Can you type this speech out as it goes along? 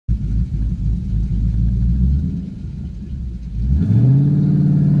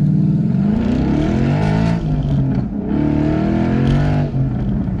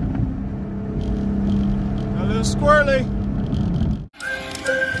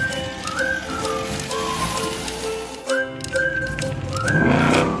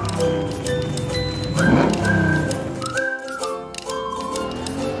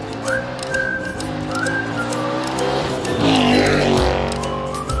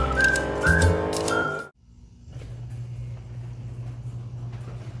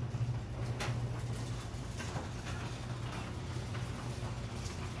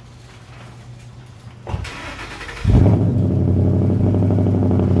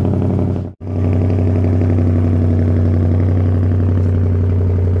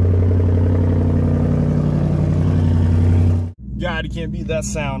can't beat that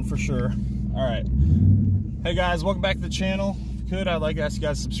sound for sure. All right. Hey guys, welcome back to the channel. If you could, I'd like to ask you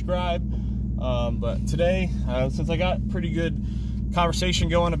guys to subscribe. But today, since I got pretty good conversation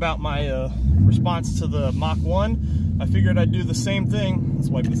going about my response to the Mach 1, I figured I'd do the same thing. Let's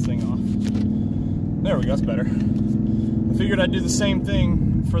wipe this thing off. There we go, that's better. I figured I'd do the same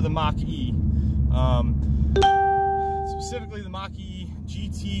thing for the Mach E. Specifically the Mach E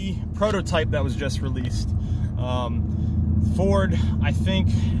GT prototype that was just released. Ford, I think,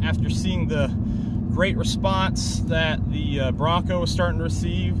 after seeing the great response that the Bronco was starting to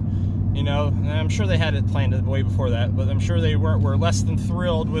receive, you know, and I'm sure they had it planned way before that, but I'm sure they were less than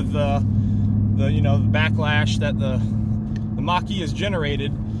thrilled with the backlash that the Mach E has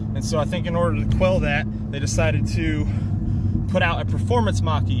generated. And so I think in order to quell that, they decided to put out a performance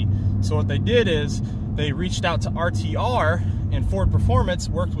Mach E. So what they did is they reached out to RTR, and Ford Performance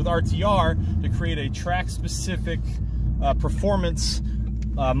worked with RTR to create a track-specific performance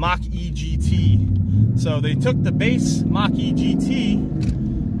Mach E GT. So they took the base Mach E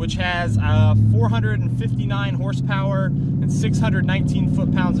GT, which has 459 horsepower and 619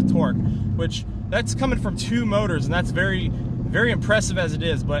 foot-pounds of torque, which that's coming from two motors, and that's very, very impressive as it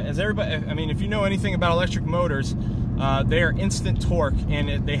is. But as everybody, I mean, if you know anything about electric motors, they are instant torque,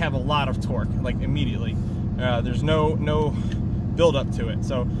 and they have a lot of torque, like immediately. There's no build up to it.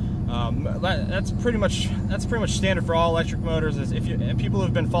 So that's pretty much standard for all electric motors. If people who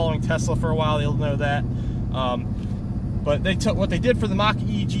have been following Tesla for a while, they'll know that. But they took what they did for the Mach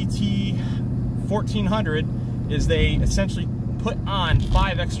E GT 1400 is they essentially put on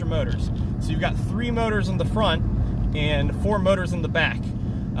 5 extra motors. So you've got 3 motors in the front and 4 motors in the back.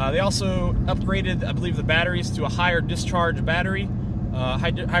 They also upgraded, I believe, the batteries to a higher discharge battery,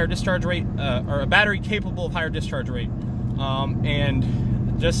 higher discharge rate, or a battery capable of higher discharge rate, and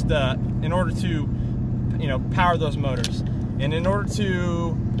just in order to, you know, power those motors. And in order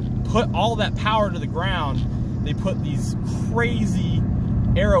to put all that power to the ground, they put these crazy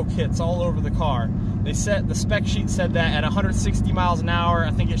aero kits all over the car. They said the spec sheet said that at 160 miles an hour, I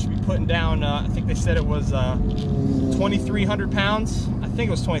think it should be putting down. I think they said it was 2,300 pounds. I think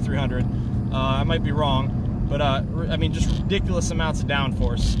it was 2,300. I might be wrong, but I mean, just ridiculous amounts of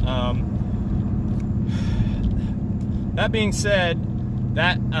downforce. That being said,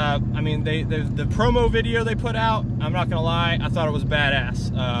 that I mean, the promo video they put out, I'm not gonna lie, I thought it was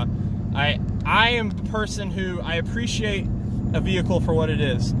badass. I am the person who, I appreciate a vehicle for what it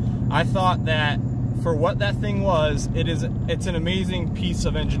is. I thought that for what that thing was, it's an amazing piece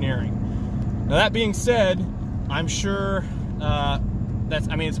of engineering. Now that being said, I'm sure I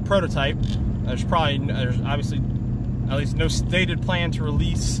mean, it's a prototype. There's obviously at least no stated plan to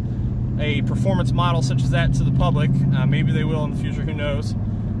release a performance model such as that to the public. Maybe they will in the future, who knows.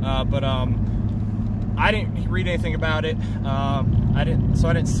 But I didn't read anything about it. I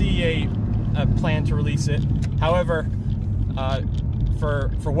didn't see a plan to release it. However,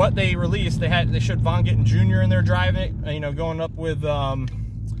 for what they released, they showed Von Gittin Jr. in there driving it, you know, going up with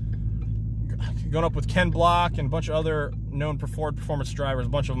Ken Block and a bunch of other known Ford performance drivers. A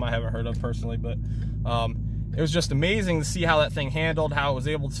bunch of them I haven't heard of personally, but it was just amazing to see how that thing handled, how it was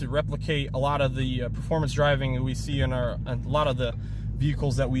able to replicate a lot of the performance driving that we see in a lot of the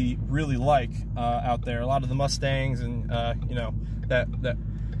vehicles that we really like out there. A lot of the Mustangs, and you know, that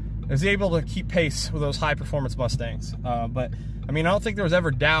is able to keep pace with those high performance Mustangs. But I mean, I don't think there was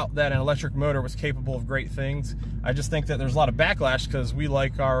ever doubt that an electric motor was capable of great things. I just think that there's a lot of backlash because we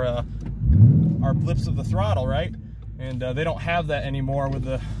like our blips of the throttle, right? And they don't have that anymore with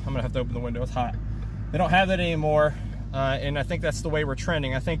the, I'm gonna have to open the window, it's hot. They don't have that anymore, and I think that's the way we're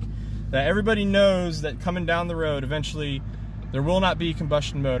trending. I think that everybody knows that coming down the road, eventually, there will not be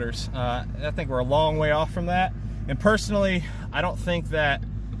combustion motors. I think we're a long way off from that. And personally, I don't think that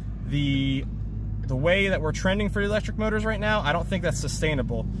the way that we're trending for electric motors right now, I don't think that's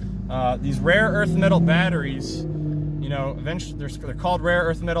sustainable. These rare earth metal batteries, you know, eventually they're called rare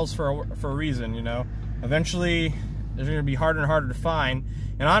earth metals for a reason, you know. Eventually, they're going to be harder and harder to find.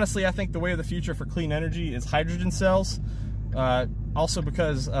 And honestly, I think the way of the future for clean energy is hydrogen cells, also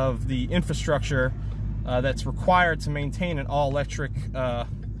because of the infrastructure that's required to maintain an all-electric,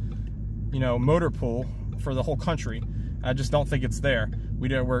 you know, motor pool for the whole country. I just don't think it's there.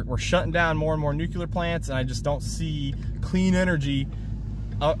 We're shutting down more and more nuclear plants, and I just don't see clean energy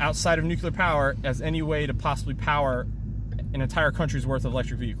outside of nuclear power as any way to possibly power an entire country's worth of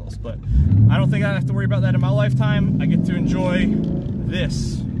electric vehicles. But I don't think I have to worry about that in my lifetime. I get to enjoy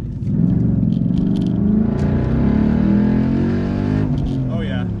this. Oh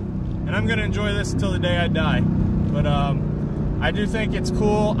yeah, and I'm gonna enjoy this until the day I die. But I do think it's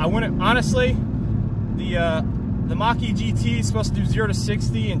cool. I wouldn't, honestly, the the Mach-E GT is supposed to do 0 to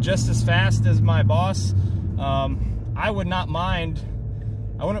 60 in just as fast as my boss. I wouldn't mind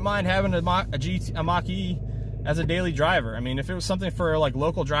having a Mach-E as a daily driver. I mean, if it was something for like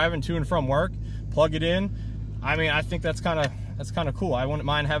local driving to and from work, plug it in. I mean, I think that's kind of cool. I wouldn't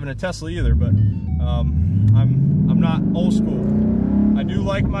mind having a Tesla either, but I'm not old school. I do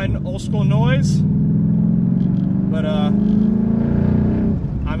like my old school noise, but I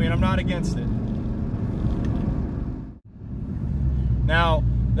mean, I'm not against it. Now,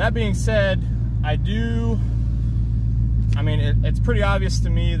 that being said, I mean, it's pretty obvious to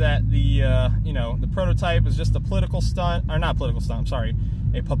me that the you know, the prototype is just a political stunt, or not political stunt, I'm sorry,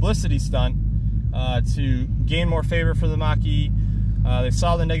 a publicity stunt to gain more favor for the Mach-E. They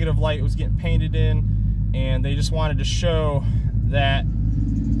saw the negative light it was getting painted in, and they just wanted to show that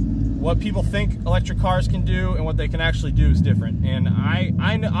what people think electric cars can do and what they can actually do is different. And I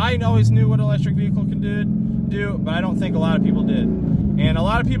always knew what an electric vehicle can do, but I don't think a lot of people did. And a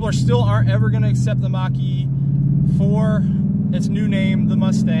lot of people aren't ever going to accept the Mach-E for its new name, the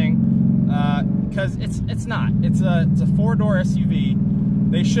Mustang, because it's not. It's a 4-door SUV.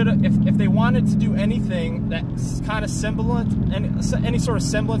 They should have, if they wanted to do anything that's kind of any sort of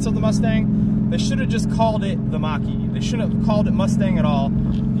semblance of the Mustang, they should have just called it the Mach-E. They shouldn't have called it Mustang at all.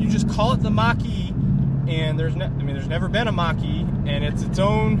 You just call it the Mach-E, and there's never been a Mach-E, and it's its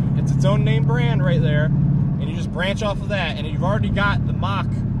own name brand right there, and you just branch off of that, and you've already got the Mach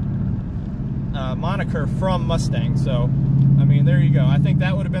moniker from Mustang. So, I mean, there you go. I think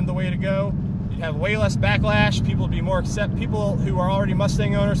that would have been the way to go. You'd have way less backlash. People would be more people who are already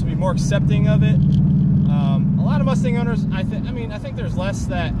Mustang owners would be more accepting of it. A lot of Mustang owners, I think there's less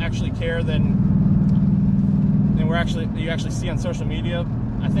that actually care than you actually see on social media.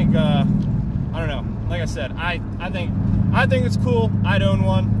 I think I don't know. Like I said, I think it's cool. I'd own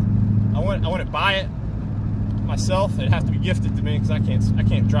one. I wouldn't buy it myself. It'd have to be gifted to me because I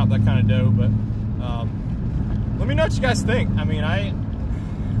can't drop that kind of dough. But let me know what you guys think. I mean, I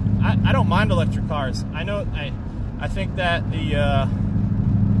don't mind electric cars. I know I think that the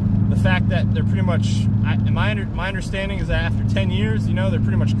fact that they're pretty much, my understanding is that after 10 years, you know, they're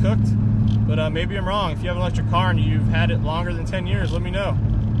pretty much cooked. But maybe I'm wrong. If you have an electric car and you've had it longer than 10 years, let me know.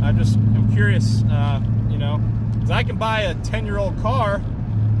 I'm curious, you know, because I can buy a 10-year-old car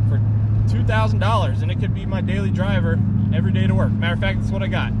for $2,000 and it could be my daily driver every day to work. Matter of fact, that's what I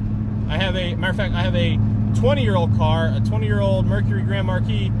got. I have a 20-year-old car, a 20-year-old Mercury Grand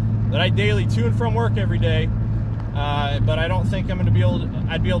Marquis that I daily to and from work every day. But I don't think I'd be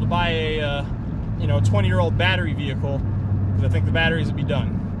able to buy a you know, a 20-year-old battery vehicle because I think the batteries would be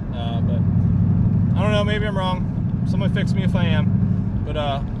done. But I don't know, maybe I'm wrong. Someone fix me if I am. But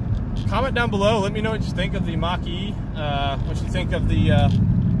comment down below. Let me know what you think of the Mach-E. What you think of the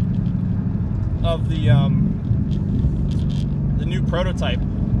new prototype.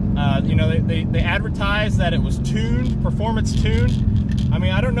 You know, they advertised that it was tuned, performance tuned. I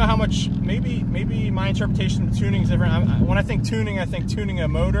mean, I don't know how much. Maybe my interpretation of tuning is different. When I think tuning a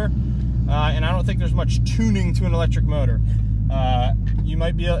motor, and I don't think there's much tuning to an electric motor. You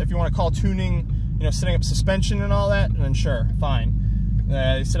might be, if you want to call tuning, you know, setting up suspension and all that, then sure, fine.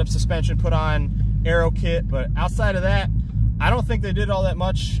 They set up suspension, put on aero kit, but outside of that, I don't think they did all that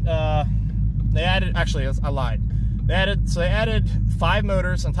much. They added, actually, I lied. They added 5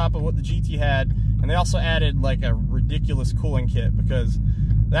 motors on top of what the GT had, and they also added like a ridiculous cooling kit because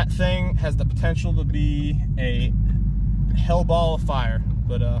that thing has the potential to be a hell ball of fire.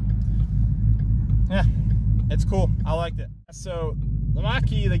 But yeah, it's cool. I liked it. So the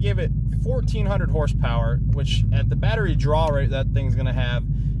Mach-E, they gave it 1,400 horsepower, which at the battery draw rate that thing's gonna have,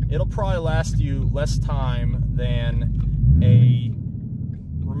 it'll probably last you less time than a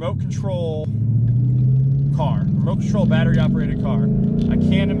remote control battery operated car. I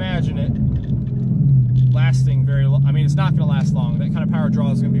can't imagine it lasting very long. I mean, it's not gonna last long. That kind of power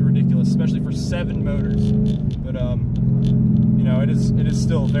draw is gonna be ridiculous, especially for 7 motors. But you know, it is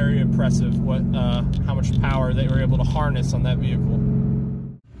still very impressive what how much power they were able to harness on that vehicle.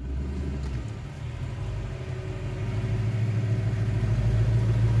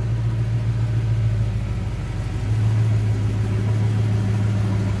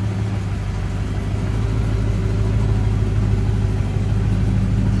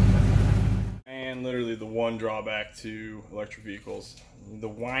 And literally the one drawback to electric vehicles, the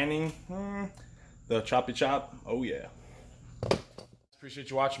whining, the choppy chop. Oh yeah. Appreciate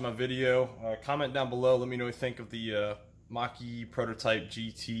you watching my video. Comment down below. Let me know what you think of the Mach-E prototype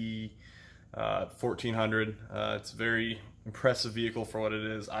GT 1400. It's a very impressive vehicle for what it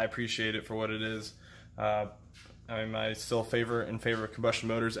is. I appreciate it for what it is. Am I still in favor of combustion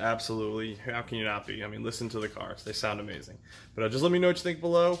motors? Absolutely. How can you not be? I mean, listen to the cars. They sound amazing. But just let me know what you think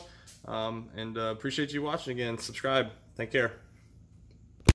below. And appreciate you watching again. Subscribe. Take care.